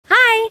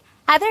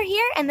Heather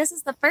here, and this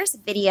is the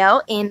first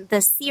video in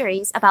the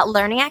series about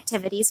learning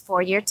activities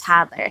for your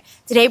toddler.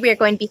 Today we are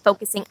going to be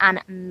focusing on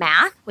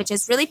math, which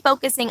is really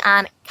focusing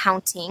on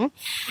counting,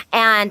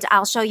 and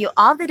I'll show you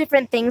all the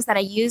different things that I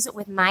use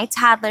with my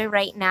toddler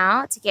right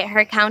now to get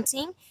her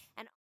counting.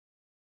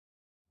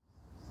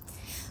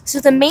 So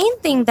the main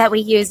thing that we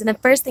use, and the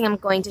first thing I'm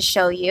going to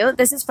show you,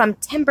 this is from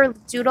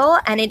Timberdoodle,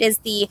 and it is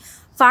the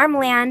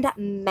Farmland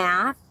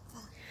Math.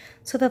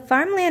 So the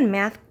Farmland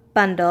Math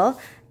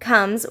bundle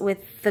comes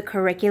with the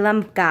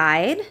curriculum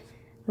guide,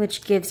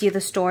 which gives you the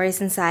stories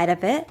inside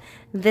of it,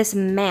 this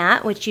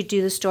mat, which you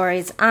do the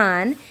stories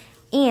on,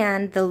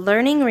 and the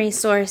learning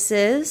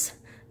resources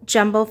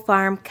jumbo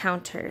farm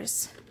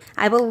counters.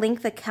 I will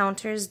link the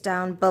counters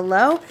down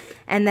below,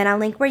 and then I'll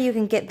link where you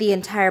can get the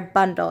entire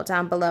bundle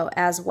down below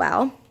as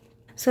well.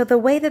 So the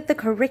way that the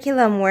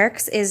curriculum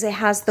works is it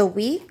has the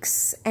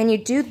weeks, and you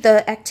do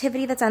the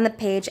activity that's on the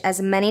page as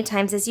many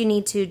times as you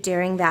need to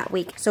during that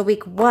week. So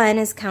week 1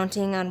 is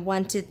counting on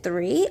 1 to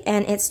 3,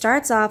 and it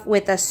starts off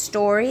with a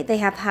story. They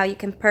have how you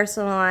can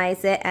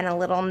personalize it and a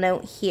little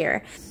note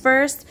here.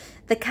 First,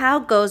 the cow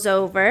goes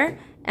over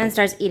and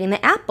starts eating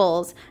the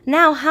apples.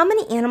 Now, how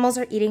many animals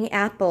are eating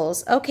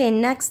apples? Okay,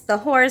 next, the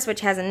horse, which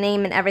has a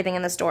name and everything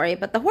in the story,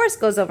 but the horse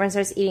goes over and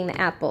starts eating the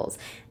apples.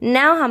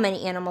 Now, how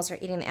many animals are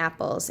eating the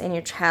apples? And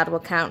your child will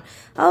count.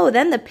 Oh,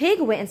 then the pig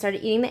went and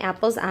started eating the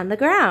apples on the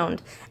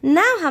ground.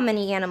 Now, how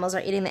many animals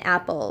are eating the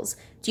apples?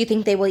 Do you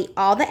think they will eat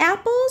all the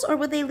apples, or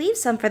will they leave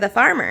some for the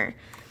farmer?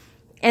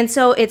 And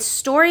so it's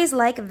stories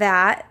like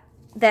that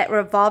that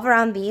revolve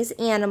around these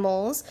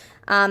animals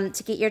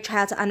to get your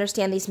child to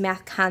understand these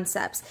math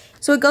concepts.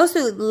 So it goes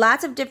through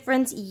lots of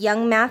different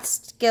young math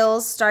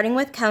skills, starting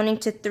with counting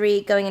to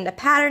 3, going into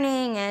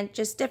patterning and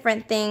just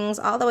different things,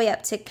 all the way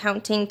up to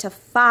counting to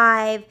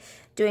 5,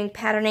 doing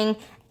patterning,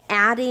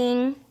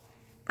 adding,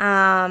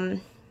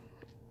 laying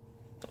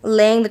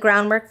the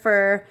groundwork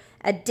for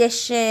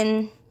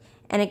addition,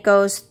 and it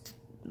goes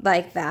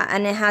like that.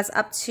 And it has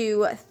up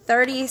to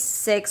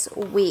 36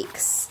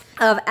 weeks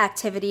of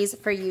activities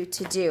for you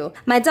to do.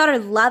 My daughter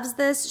loves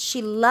this.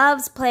 She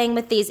loves playing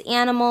with these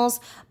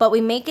animals, but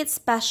we make it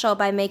special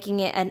by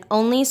making it an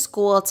only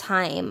school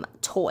time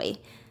toy.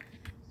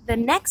 The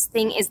next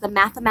thing is the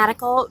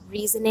mathematical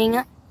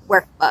reasoning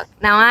workbook.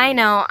 Now I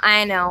know,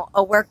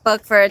 a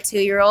workbook for a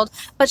 2-year-old,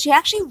 but she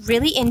actually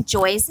really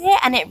enjoys it,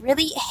 and it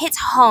really hits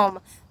home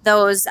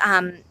those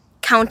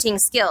counting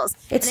skills.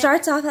 It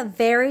starts off a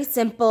very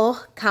simple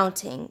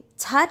counting.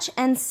 Touch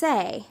and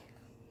say,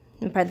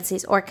 in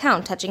parentheses, or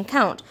count, touch and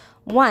count.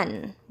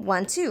 1,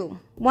 1, 2,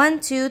 1,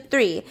 2,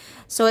 3.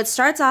 So it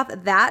starts off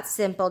that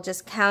simple,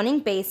 just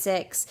counting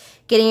basics,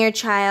 getting your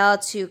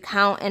child to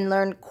count and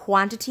learn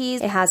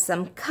quantities. It has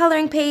some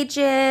coloring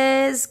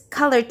pages,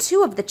 color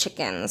 2 of the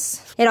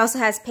chickens. It also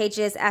has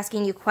pages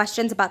asking you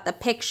questions about the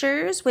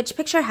pictures. Which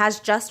picture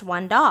has just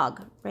one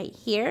dog? Right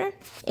here.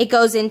 It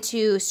goes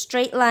into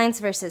straight lines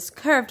versus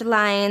curved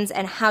lines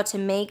and how to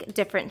make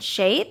different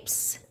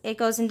shapes. It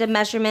goes into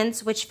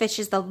measurements, which fish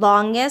is the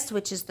longest,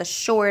 which is the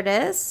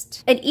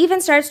shortest. It even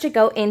starts to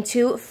go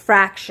into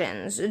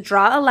fractions.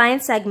 Draw a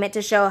line segment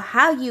to show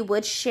how you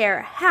would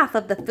share half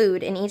of the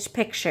food in each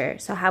picture.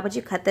 So how would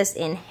you cut this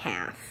in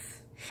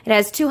half? It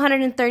has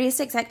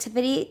 236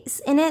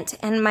 activities in it,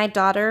 and my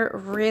daughter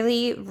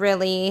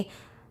really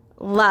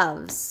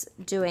loves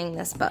doing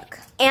this book.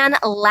 And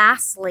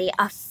lastly,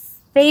 a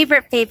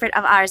favorite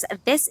of ours,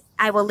 this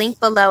I will link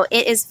below.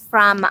 It is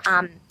from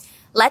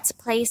Let's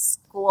Play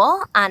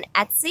School on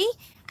Etsy,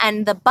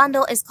 and the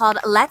bundle is called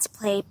Let's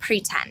Play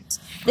Pretend.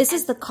 This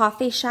is the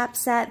coffee shop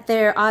set.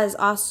 There is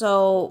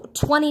also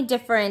 20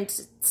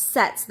 different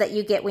sets that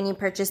you get when you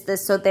purchase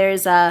this. So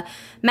there's a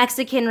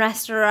Mexican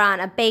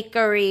restaurant, a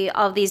bakery,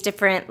 all these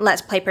different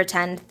Let's Play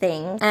Pretend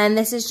things. And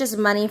this is just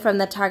money from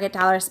the Target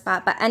dollar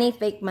spot, but any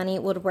fake money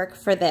would work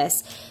for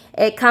this.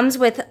 It comes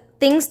with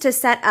things to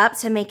set up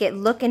to make it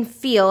look and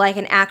feel like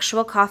an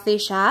actual coffee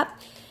shop.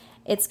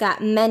 It's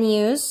got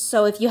menus,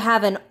 so if you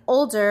have an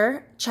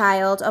older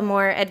child, a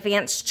more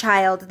advanced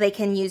child, they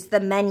can use the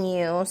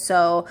menu.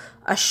 So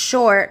a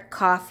short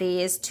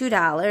coffee is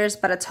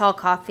 $2, but a tall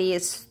coffee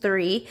is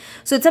 $3.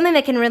 So it's something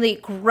that can really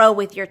grow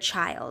with your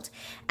child.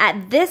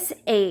 At this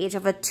age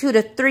of a 2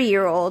 to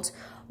 3-year-old,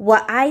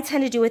 what I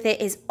tend to do with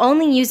it is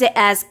only use it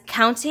as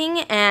counting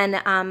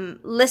and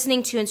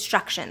listening to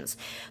instructions.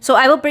 So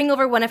I will bring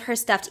over one of her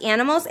stuffed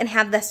animals and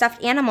have the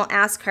stuffed animal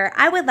ask her,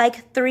 I would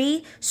like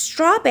 3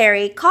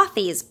 strawberry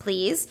coffees,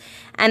 please.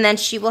 And then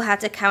she will have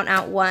to count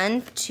out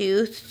 1,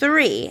 2,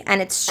 3.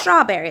 And it's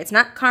strawberry. It's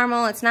not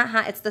caramel. It's not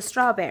hot. It's the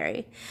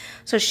strawberry.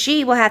 So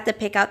she will have to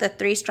pick out the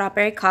 3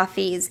 strawberry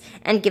coffees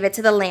and give it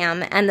to the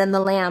lamb. And then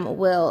the lamb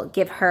will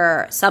give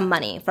her some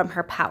money from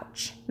her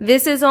pouch.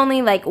 This is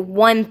only like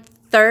 1/3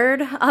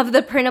 of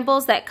the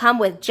printables that come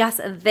with just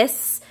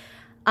this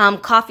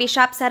coffee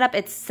shop setup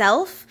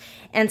itself.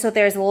 And so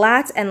there's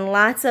lots and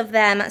lots of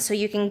them. So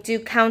you can do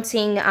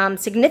counting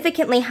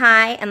significantly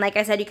high. And like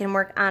I said, you can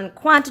work on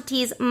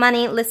quantities,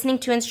 money, listening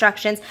to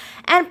instructions,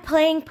 and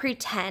playing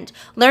pretend.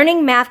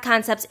 Learning math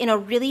concepts in a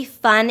really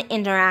fun,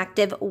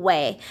 interactive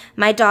way.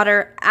 My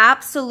daughter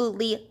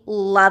absolutely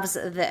loves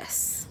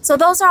this. So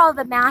those are all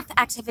the math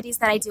activities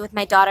that I do with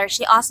my daughter.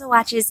 She also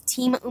watches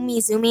Team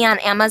Umizoomi on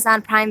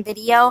Amazon Prime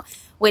Video,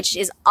 which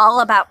is all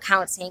about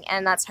counting,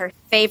 and that's her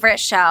favorite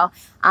show.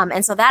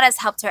 And so that has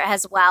helped her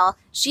as well.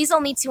 She's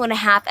only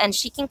 2.5, and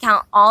she can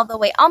count all the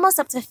way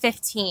almost up to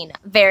 15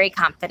 very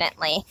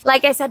confidently.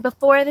 Like I said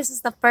before, this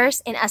is the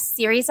first in a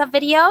series of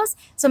videos,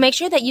 so make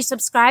sure that you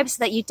subscribe so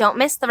that you don't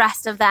miss the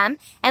rest of them,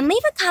 and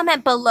leave a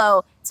comment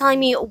below telling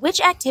me which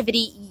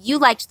activity you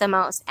liked the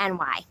most and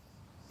why.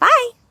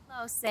 Bye!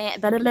 Say